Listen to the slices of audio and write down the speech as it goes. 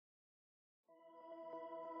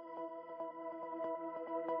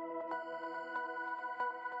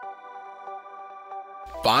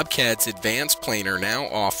BobCAD's Advanced Planer now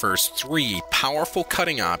offers 3 powerful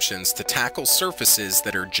cutting options to tackle surfaces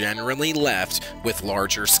that are generally left with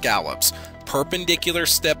larger scallops. Perpendicular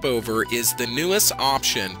Stepover is the newest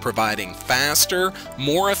option, providing faster,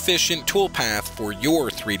 more efficient toolpath for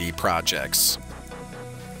your 3D projects.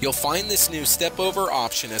 You'll find this new Stepover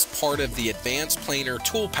option as part of the Advanced Planer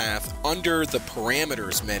Toolpath under the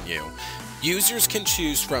Parameters menu. Users can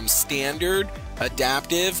choose from Standard,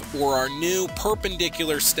 Adaptive, or our new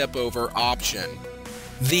Perpendicular Stepover option.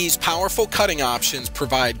 These powerful cutting options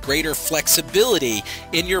provide greater flexibility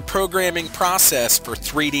in your programming process for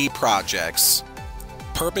 3D projects.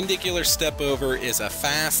 Perpendicular Stepover is a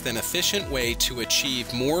fast and efficient way to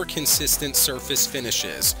achieve more consistent surface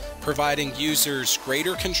finishes, providing users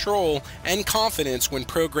greater control and confidence when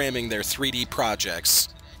programming their 3D projects.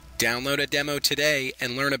 Download a demo today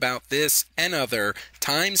and learn about this and other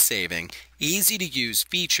time-saving, easy-to-use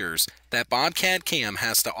features that BobCAD-CAM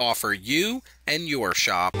has to offer you and your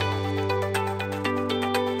shop.